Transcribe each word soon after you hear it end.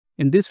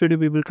In this video,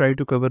 we will try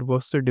to cover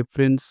what's the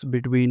difference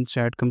between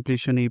chat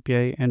completion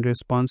API and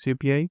response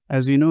API.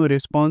 As you know,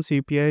 response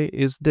API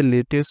is the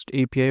latest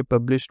API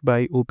published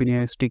by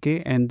OpenAI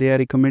SDK, and they are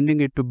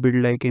recommending it to build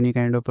like any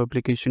kind of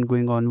application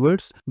going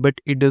onwards.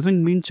 But it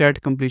doesn't mean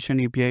chat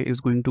completion API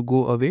is going to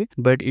go away.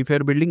 But if you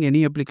are building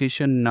any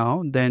application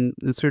now, then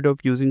instead of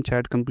using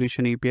chat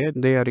completion API,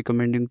 they are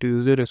recommending to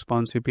use a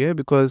response API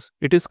because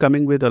it is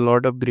coming with a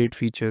lot of great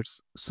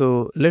features.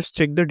 So let's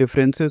check the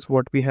differences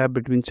what we have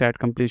between chat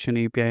completion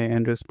API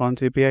and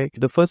response API.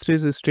 The first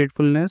is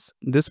statefulness.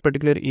 This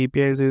particular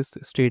API is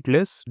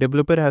stateless.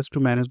 Developer has to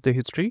manage the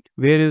history.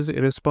 Whereas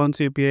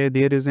response API,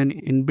 there is an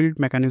inbuilt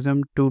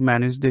mechanism to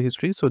manage the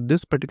history. So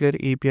this particular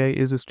API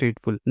is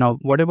stateful. Now,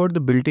 what about the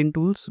built-in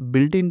tools?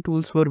 Built-in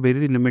tools were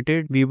very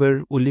limited. We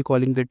were only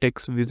calling the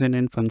text, vision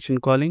and function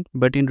calling.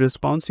 But in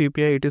response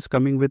API, it is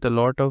coming with a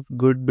lot of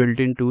good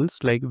built-in tools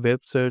like web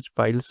search,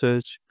 file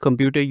search,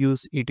 computer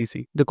use,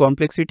 etc. The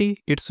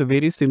complexity, it's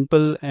very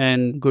simple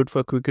and good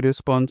for quick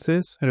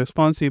responses.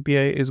 Response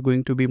API is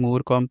going to be more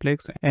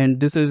complex,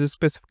 and this is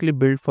specifically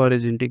built for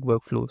agentic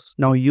workflows.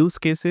 Now, use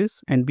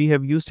cases, and we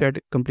have used chat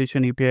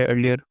completion API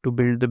earlier to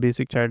build the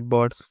basic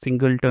chatbots,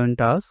 single turn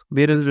tasks,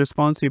 whereas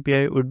response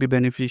API would be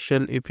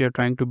beneficial if you're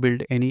trying to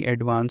build any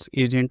advanced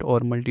agent or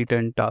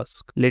multi-turn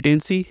task.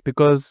 Latency,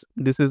 because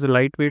this is a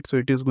lightweight, so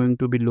it is going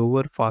to be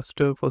lower,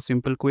 faster for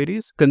simple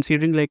queries,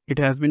 considering like it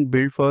has been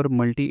built for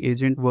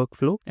multi-agent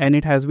workflow and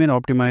it has been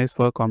optimized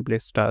for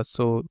complex tasks,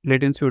 so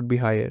latency would be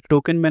higher.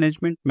 Token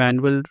management,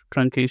 manual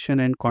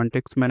truncation and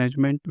context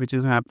management, which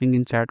is happening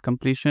in chat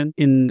completion.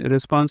 In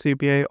response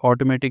API,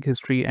 automatic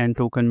history and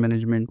token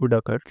management would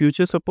occur.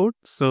 Future support,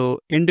 so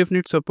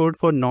indefinite support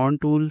for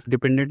non-tool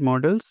dependent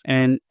models,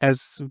 and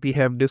as we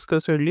have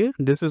discussed earlier,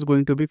 this is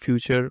going to be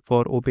future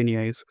for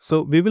OpenAI's.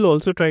 So we will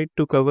also try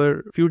to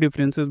cover few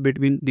differences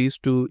between these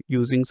two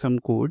using some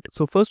code.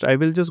 So first I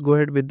will just go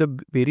ahead with the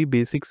very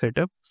basic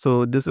setup.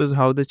 So this is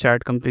how the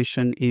chat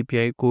completion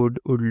API code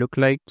would look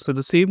like. So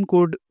the same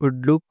code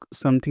would look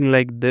something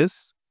like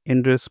this.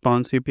 In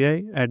response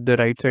API, at the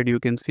right side you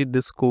can see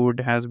this code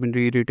has been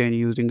rewritten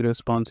using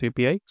response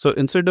API. So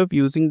instead of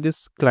using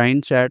this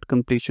client chat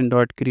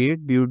completion.create,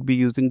 we would be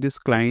using this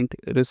client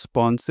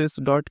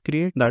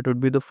responses.create. That would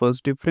be the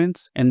first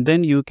difference. And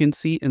then you can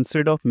see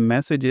instead of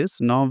messages,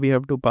 now we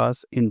have to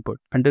pass input.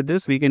 Under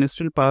this we can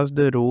still pass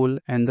the role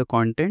and the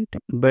content,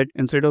 but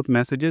instead of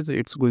messages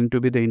it's going to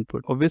be the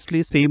input.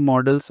 Obviously same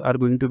models are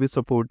going to be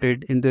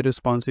supported in the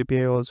response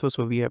API also,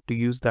 so we have to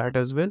use that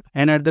as well.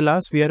 And at the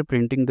last we are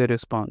printing the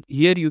response.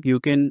 Here you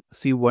can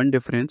see one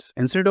difference.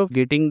 Instead of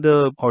getting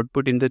the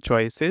output in the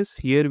choices,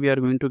 here we are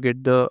going to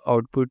get the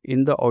output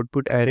in the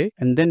output array,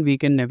 and then we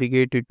can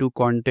navigate it to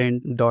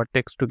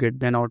content.text to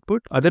get an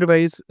output.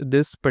 Otherwise,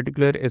 this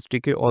particular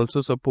SDK also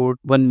support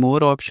one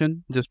more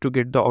option just to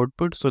get the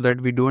output, so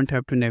that we don't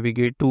have to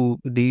navigate to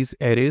these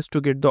arrays to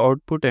get the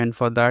output, and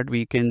for that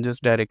we can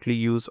just directly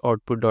use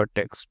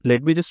output.text.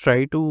 Let me just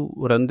try to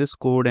run this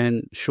code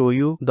and show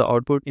you the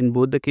output in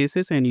both the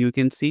cases, and you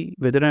can see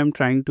whether I'm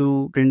trying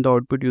to print the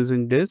output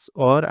using this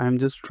or I'm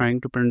just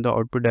trying to print the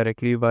output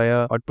directly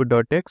via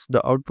output.text.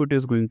 The output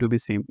is going to be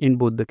same in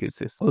both the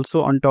cases.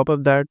 Also on top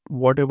of that,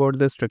 what about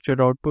the structured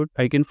output?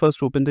 I can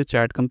first open the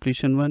chat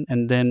completion one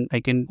and then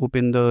I can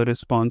open the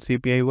response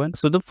API one.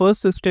 So the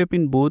first step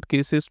in both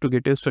cases to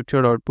get a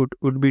structured output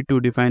would be to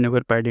define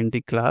our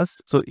PyIdentity class.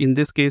 So in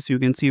this case you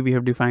can see we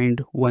have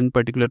defined one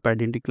particular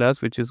PyIdentity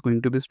class which is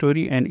going to be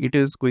story, and it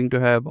is going to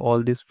have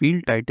all this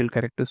field, title,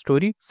 character,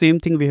 story. Same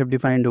thing we have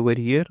defined over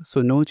here,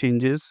 so no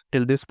changes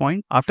till this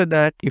point. After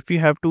that, if we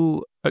have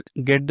to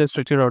get the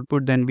structured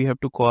output, then we have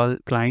to call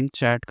client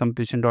chat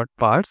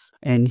completion.parse,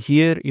 and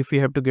here if we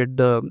have to get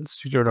the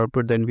structured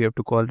output, then we have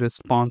to call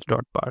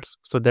response.parse.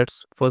 So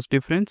that's first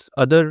difference.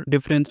 Other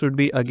difference would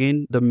be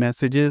again the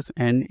messages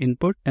and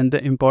input, and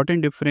the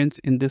important difference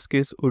in this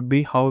case would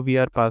be how we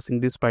are passing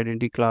this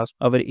PyIdentity class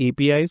our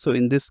API. So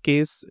in this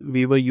case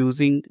we were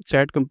using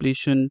chat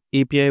completion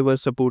API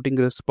was supporting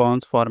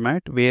response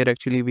format where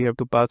actually we have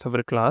to pass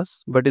our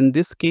class, but in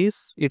this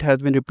case it has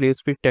been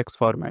replaced with text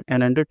format,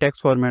 and under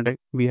text format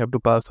we have to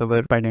pass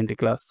our PyIdentity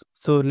class.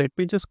 So let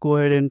me just go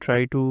ahead and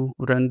try to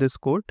run this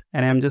code,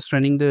 and I'm just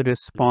running the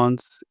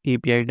response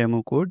API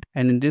demo code,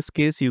 and in this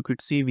case you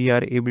could see we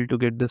are able to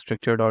get the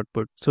structured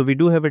output. So we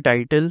do have a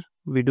title,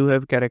 we do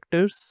have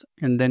characters,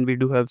 and then we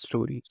do have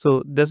story.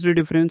 So that's the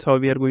difference how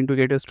we are going to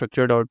get a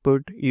structured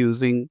output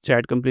using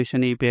chat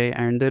completion API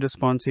and the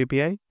response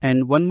API.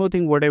 And one more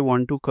thing what I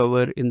want to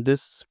cover in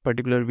this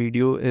particular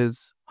video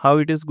is how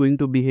it is going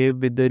to behave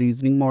with the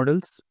reasoning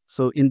models.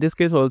 So in this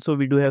case also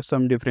we do have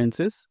some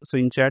differences. So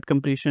in chat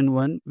completion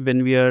one,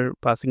 when we are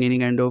passing any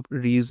kind of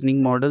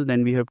reasoning model,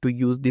 then we have to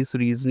use this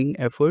reasoning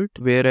effort,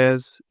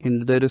 whereas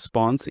in the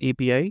response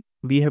API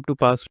we have to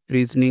pass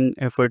reasoning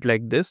effort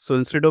like this. So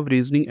instead of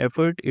reasoning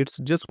effort, it's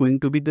just going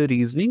to be the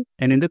reasoning,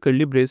 and in the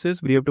curly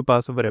braces we have to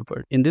pass our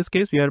effort. In this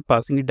case we are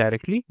passing it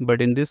directly,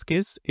 but in this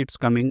case it's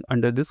coming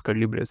under this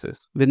curly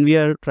braces. When we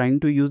are trying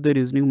to use the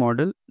reasoning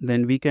model,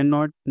 then we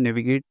cannot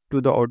navigate to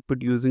the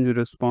output using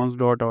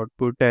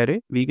response.output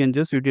array. We can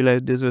just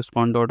utilize this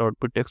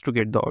response.output text to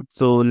get the output.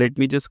 So let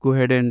me just go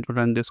ahead and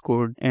run this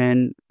code,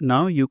 and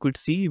now you could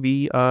see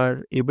we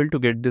are able to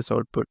get this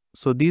output.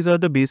 So these are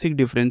the basic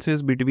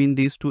differences between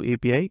these two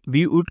API.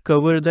 We would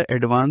cover the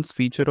advanced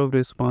feature of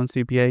response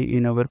API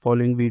in our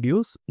following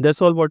videos.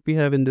 That's all what we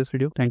have in this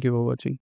video. Thank you for watching.